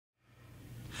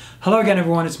Hello again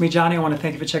everyone, it's me Johnny. I want to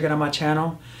thank you for checking out my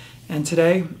channel. And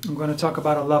today I'm going to talk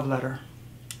about a love letter.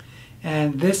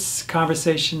 And this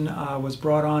conversation was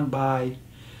brought on by,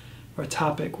 or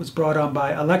topic was brought on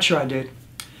by a lecture I did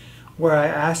where I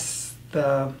asked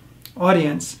the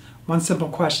audience one simple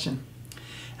question.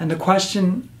 And the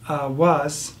question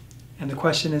was, and the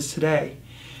question is today,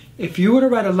 if you were to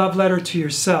write a love letter to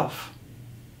yourself,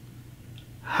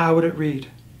 how would it read?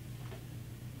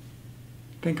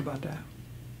 Think about that.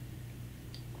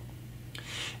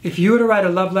 If you were to write a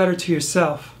love letter to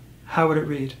yourself, how would it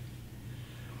read?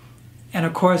 And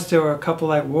of course there were a couple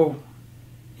like, whoa,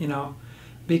 you know,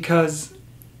 because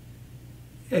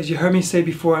as you heard me say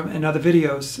before in other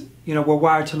videos, you know, we're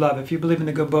wired to love. If you believe in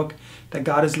the good book that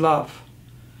God is love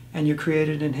and you're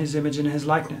created in His image and His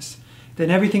likeness,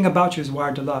 then everything about you is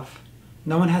wired to love.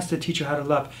 No one has to teach you how to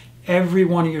love. Every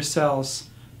one of your cells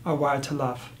are wired to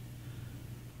love.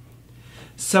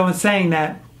 So in saying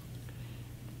that,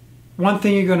 one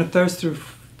thing you're going to thirst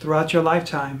throughout your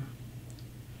lifetime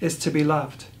is to be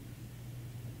loved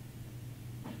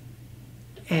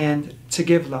and to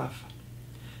give love.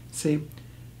 See,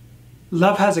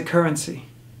 love has a currency.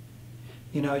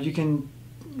 You know, you can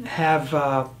have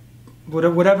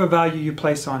whatever value you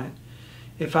place on it.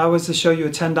 If I was to show you a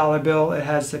 $10 bill, it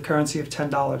has the currency of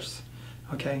 $10,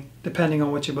 okay? Depending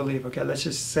on what you believe, okay? Let's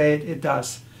just say it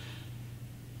does.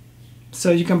 So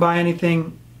you can buy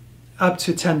anything up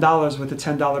to $10 with a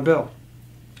 $10 bill,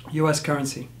 US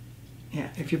currency, yeah,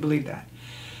 if you believe that.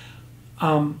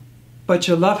 But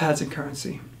your love has a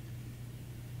currency.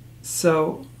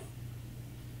 So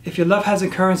if your love has a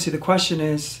currency, the question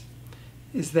is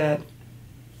that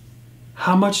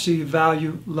how much do you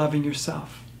value loving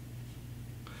yourself?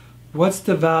 What's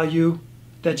the value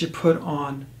that you put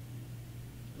on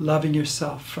loving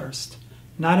yourself first?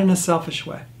 Not in a selfish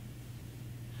way.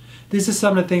 These are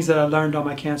some of the things that I learned on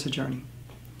my cancer journey.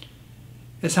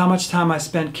 It's how much time I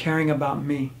spent caring about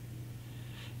me.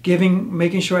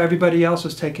 Making sure everybody else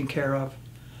was taken care of,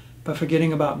 but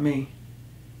forgetting about me.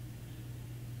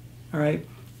 All right?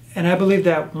 And I believe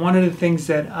that one of the things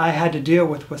that I had to deal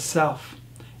with was self.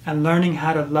 And learning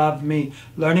how to love me.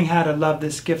 Learning how to love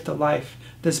this gift of life.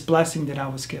 This blessing that I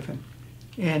was given.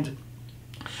 And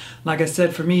like I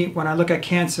said, for me, when I look at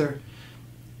cancer,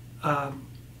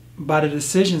 by the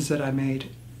decisions that I made,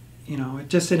 you know, it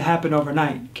just didn't happen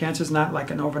overnight. Cancer is not like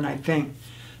an overnight thing.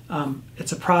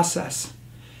 It's a process.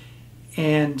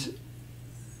 And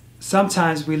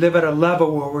sometimes we live at a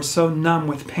level where we're so numb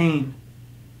with pain.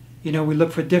 You know, we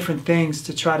look for different things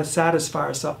to try to satisfy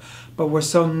ourselves, but we're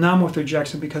so numb with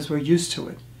rejection because we're used to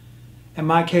it. In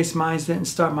my case, mine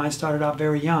started out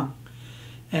very young.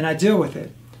 And I deal with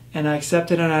it. And I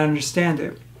accept it and I understand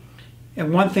it.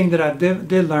 And one thing that I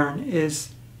did learn is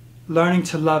learning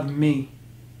to love me.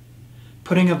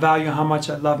 Putting a value on how much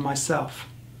I love myself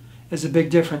is a big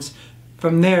difference.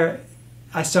 From there,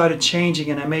 I started changing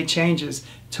and I made changes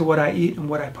to what I eat and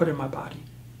what I put in my body.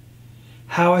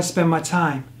 How I spend my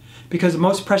time. Because the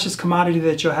most precious commodity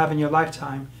that you'll have in your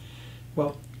lifetime,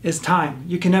 well, is time.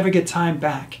 You can never get time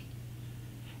back.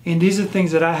 And these are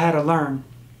things that I had to learn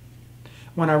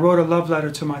when I wrote a love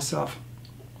letter to myself.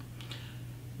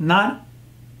 Not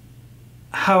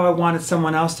how I wanted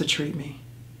someone else to treat me,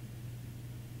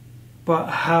 but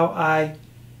how I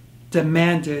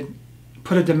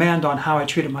put a demand on how I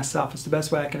treated myself. It's the best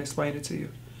way I can explain it to you.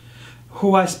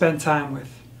 Who I spend time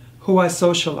with, who I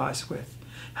socialize with,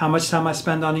 how much time I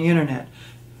spend on the internet.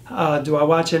 Do I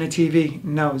watch any TV?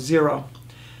 No, zero.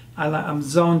 I'm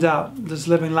zoned out, just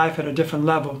living life at a different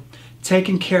level,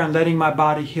 taking care and letting my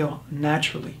body heal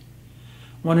naturally.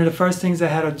 One of the first things I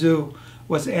had to do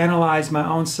was analyze my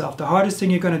own self. The hardest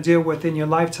thing you're going to deal with in your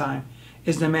lifetime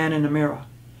is the man in the mirror.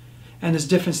 And there's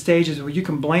different stages where you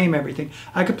can blame everything.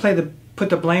 I could put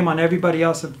the blame on everybody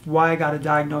else of why I got a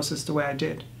diagnosis the way I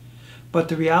did. But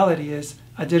the reality is,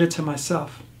 I did it to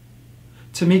myself.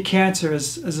 To me, cancer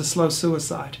is a slow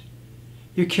suicide.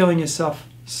 You're killing yourself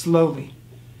slowly.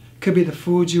 Could be the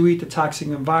food you eat, the toxic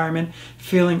environment,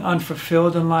 feeling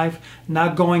unfulfilled in life,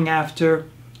 not going after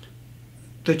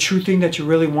the true thing that you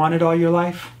really wanted all your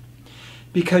life.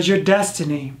 Because your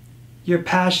destiny, your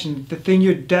passion, the thing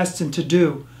you're destined to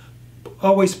do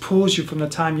always pulls you from the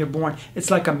time you're born.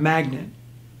 It's like a magnet.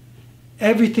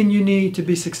 Everything you need to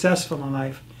be successful in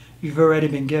life, you've already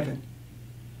been given.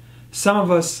 Some of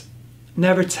us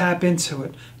never tap into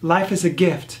it. Life is a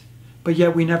gift, but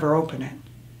yet we never open it.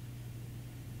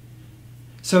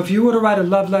 So if you were to write a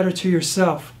love letter to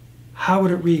yourself, how would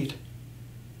it read?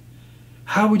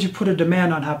 How would you put a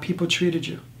demand on how people treated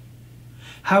you?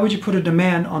 How would you put a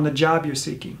demand on the job you're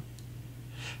seeking?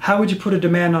 How would you put a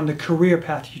demand on the career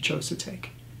path you chose to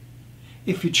take?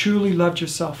 if you truly loved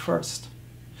yourself first?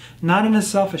 Not in a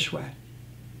selfish way.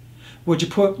 Would you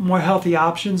put more healthy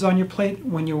options on your plate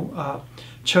when you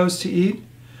chose to eat?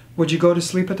 Would you go to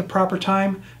sleep at the proper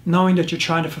time, knowing that you're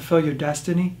trying to fulfill your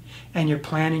destiny and your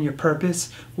plan and your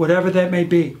purpose, whatever that may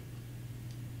be?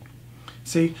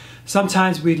 See,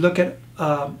 sometimes we look at,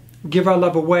 give our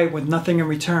love away with nothing in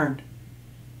return,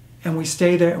 and we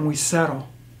stay there and we settle.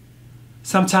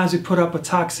 Sometimes we put up with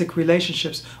toxic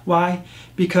relationships. Why?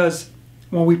 Because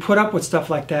when we put up with stuff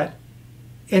like that,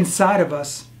 inside of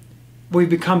us, we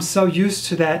become so used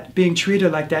to that, being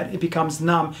treated like that, it becomes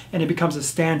numb and it becomes a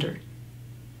standard.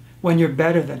 When you're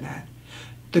better than that.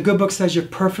 The good book says you're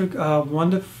perfect,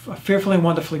 fearfully and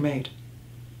wonderfully made.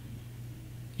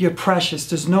 You're precious.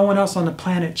 There's no one else on the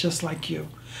planet just like you.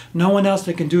 No one else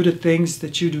that can do the things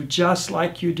that you do just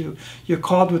like you do. You're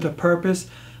called with a purpose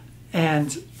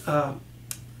and a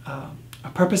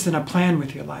plan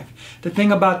with your life. The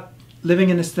thing about living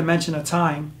in this dimension of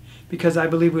time, because I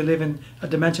believe we live in a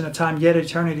dimension of time yet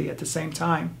eternity at the same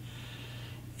time,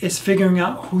 is figuring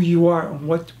out who you are and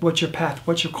what's your path,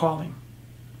 what's your calling.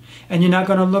 And you're not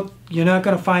going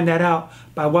to find that out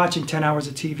by watching 10 hours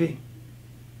of TV.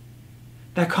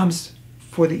 That comes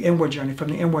for the inward journey, from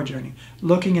the inward journey.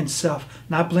 Looking in self,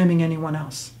 not blaming anyone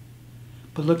else,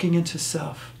 but looking into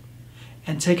self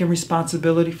and taking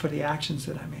responsibility for the actions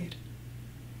that I made.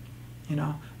 You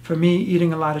know, for me,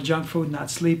 eating a lot of junk food, not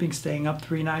sleeping, staying up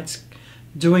 3 nights,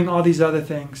 doing all these other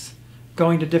things,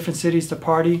 going to different cities to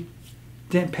party,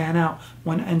 didn't pan out.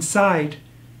 When inside,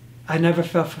 I never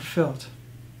felt fulfilled.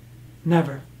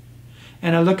 Never.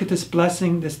 And I look at this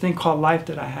blessing, this thing called life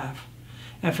that I have.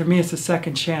 And for me, it's a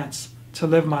second chance to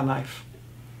live my life.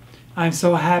 I'm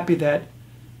so happy that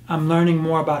I'm learning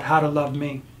more about how to love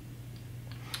me,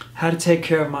 how to take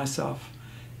care of myself,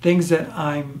 things that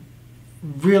I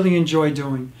really enjoy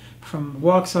doing, from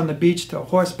walks on the beach to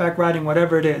horseback riding,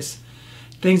 whatever it is,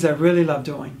 things I really love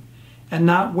doing, and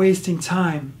not wasting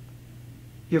time,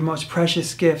 your most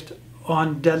precious gift,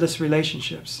 on deadless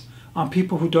relationships, on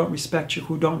people who don't respect you,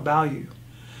 who don't value you,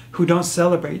 who don't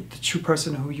celebrate the true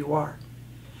person who you are.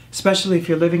 Especially if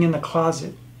you're living in the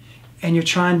closet and you're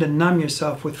trying to numb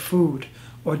yourself with food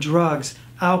or drugs,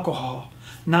 alcohol,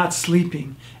 not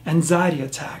sleeping, anxiety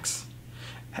attacks,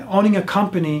 owning a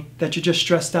company that you're just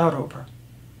stressed out over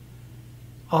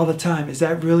all the time. Is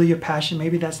that really your passion?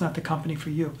 Maybe that's not the company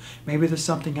for you. Maybe there's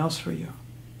something else for you.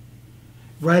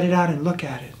 Write it out and look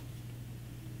at it.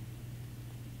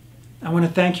 I want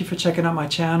to thank you for checking out my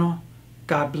channel.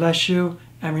 God bless you.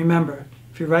 And remember,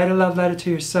 if you write a love letter to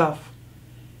yourself,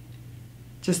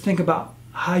 just think about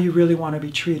how you really want to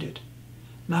be treated.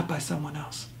 Not by someone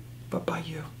else, but by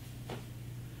you.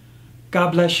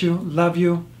 God bless you. Love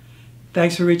you.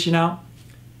 Thanks for reaching out.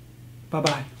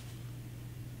 Bye-bye.